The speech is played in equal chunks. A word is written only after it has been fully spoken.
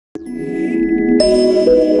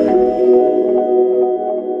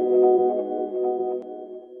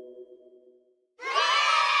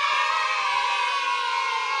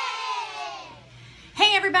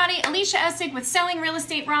Essig with Selling Real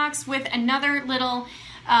Estate Rocks with another little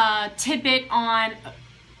tidbit on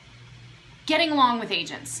getting along with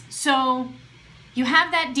agents. So you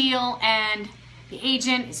have that deal and the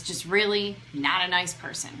agent is just really not a nice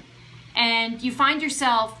person. And you find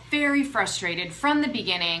yourself very frustrated from the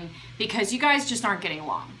beginning because you guys just aren't getting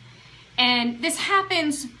along. And this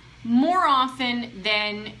happens more often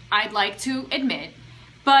than I'd like to admit,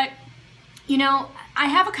 but you know, I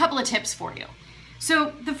have a couple of tips for you.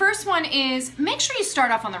 So the first one is make sure you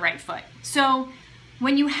start off on the right foot. So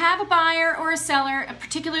when you have a buyer or a seller,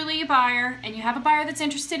 particularly a buyer, and you have a buyer that's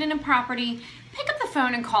interested in a property, pick up the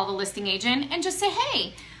phone and call the listing agent and just say,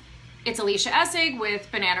 hey, it's Alicia Essig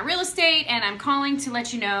with Banana Real Estate, and I'm calling to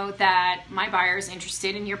let you know that my buyer is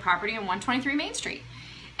interested in your property on 123 Main Street.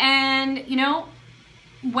 And you know,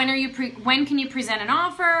 when can you present an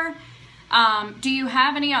offer? Do you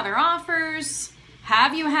have any other offers?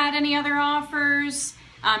 Have you had any other offers?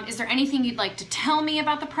 Is there anything you'd like to tell me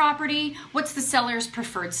about the property? What's the seller's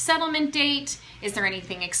preferred settlement date? Is there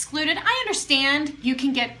anything excluded? I understand you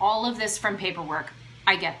can get all of this from paperwork.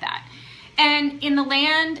 I get that. And in the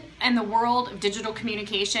land and the world of digital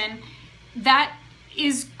communication, that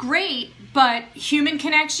is great, but human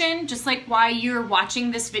connection, just like why you're watching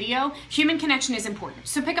this video, human connection is important.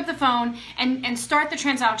 So pick up the phone and start the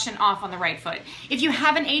transaction off on the right foot. If you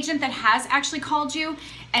have an agent that has actually called you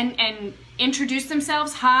and introduced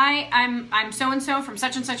themselves, hi, I'm so-and-so from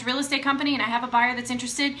such and such real estate company and I have a buyer that's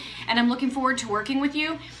interested and I'm looking forward to working with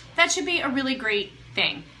you, that should be a really great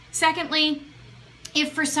thing. Secondly,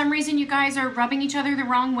 if for some reason you guys are rubbing each other the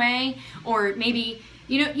wrong way, or maybe,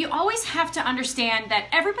 you know, you always have to understand that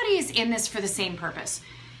everybody is in this for the same purpose.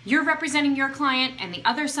 You're representing your client and the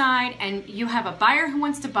other side, and you have a buyer who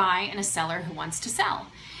wants to buy and a seller who wants to sell.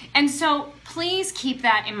 And so please keep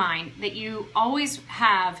that in mind, that you always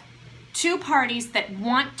have two parties that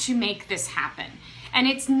want to make this happen. And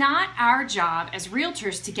it's not our job as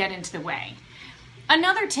realtors to get into the way.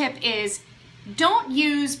 Another tip is, don't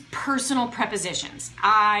use personal prepositions,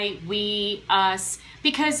 I, we, us,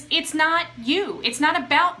 because it's not you. It's not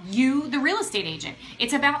about you, the real estate agent.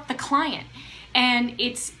 It's about the client. And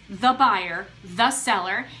it's the buyer, the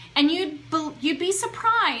seller, and you'd be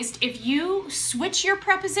surprised if you switch your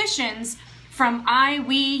prepositions from I,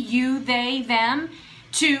 we, you, they, them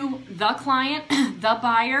to the client, the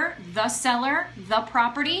buyer, the seller, the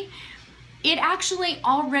property. It actually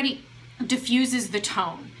already diffuses the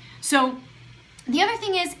tone. So the other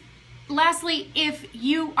thing is, lastly, if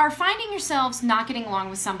you are finding yourselves not getting along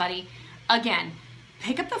with somebody, again,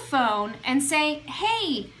 pick up the phone and say,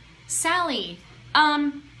 hey, Sally,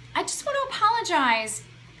 I just want to apologize.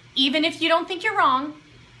 Even if you don't think you're wrong,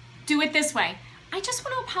 do it this way. I just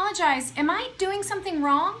want to apologize. Am I doing something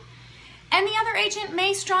wrong? And the other agent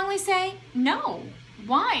may strongly say, no.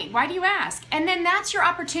 Why? Why do you ask? And then that's your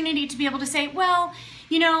opportunity to be able to say, well,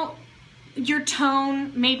 you know, your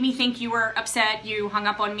tone made me think you were upset, you hung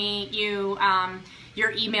up on me,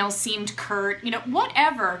 your email seemed curt, you know,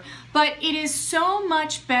 whatever. But it is so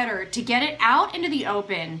much better to get it out into the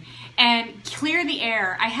open and clear the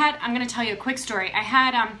air. I'm going to tell you a quick story. I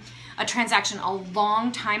had a transaction a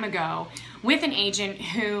long time ago with an agent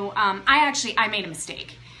who, I made a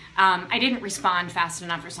mistake. I didn't respond fast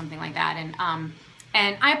enough or something like that,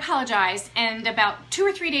 and I apologized, and about 2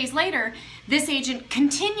 or 3 days later, this agent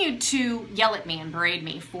continued to yell at me and berate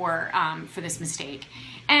me for this mistake.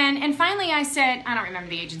 And finally I said, I don't remember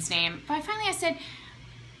the agent's name, but finally I said,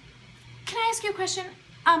 can I ask you a question?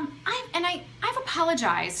 I've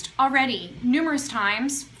apologized already numerous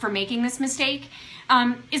times for making this mistake.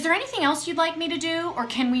 Is there anything else you'd like me to do, or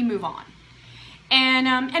can we move on?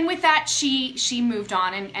 And with that, she moved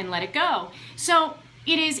on and let it go. So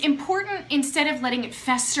it is important, instead of letting it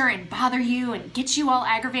fester and bother you and get you all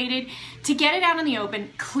aggravated, to get it out in the open,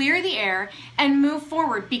 clear the air, and move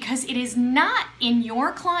forward, because it is not in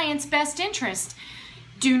your client's best interest.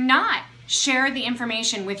 Do not share the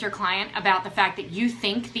information with your client about the fact that you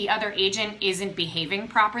think the other agent isn't behaving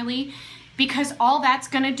properly, because all that's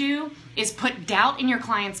going to do is put doubt in your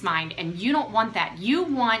client's mind, and you don't want that. You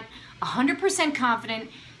want 100%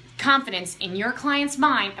 confidence in your client's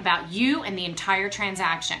mind about you and the entire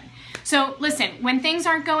transaction. So listen, when things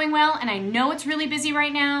aren't going well, and I know it's really busy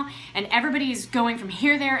right now, and everybody's going from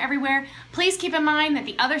here, there, everywhere, please keep in mind that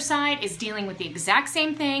the other side is dealing with the exact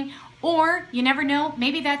same thing, or you never know,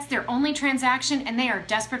 maybe that's their only transaction and they are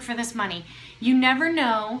desperate for this money. You never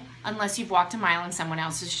know unless you've walked a mile in someone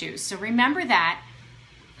else's shoes. So remember that.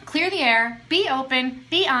 Clear the air, be open,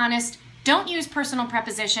 be honest, don't use personal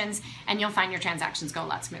prepositions, and you'll find your transactions go a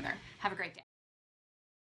lot smoother. Have a great day.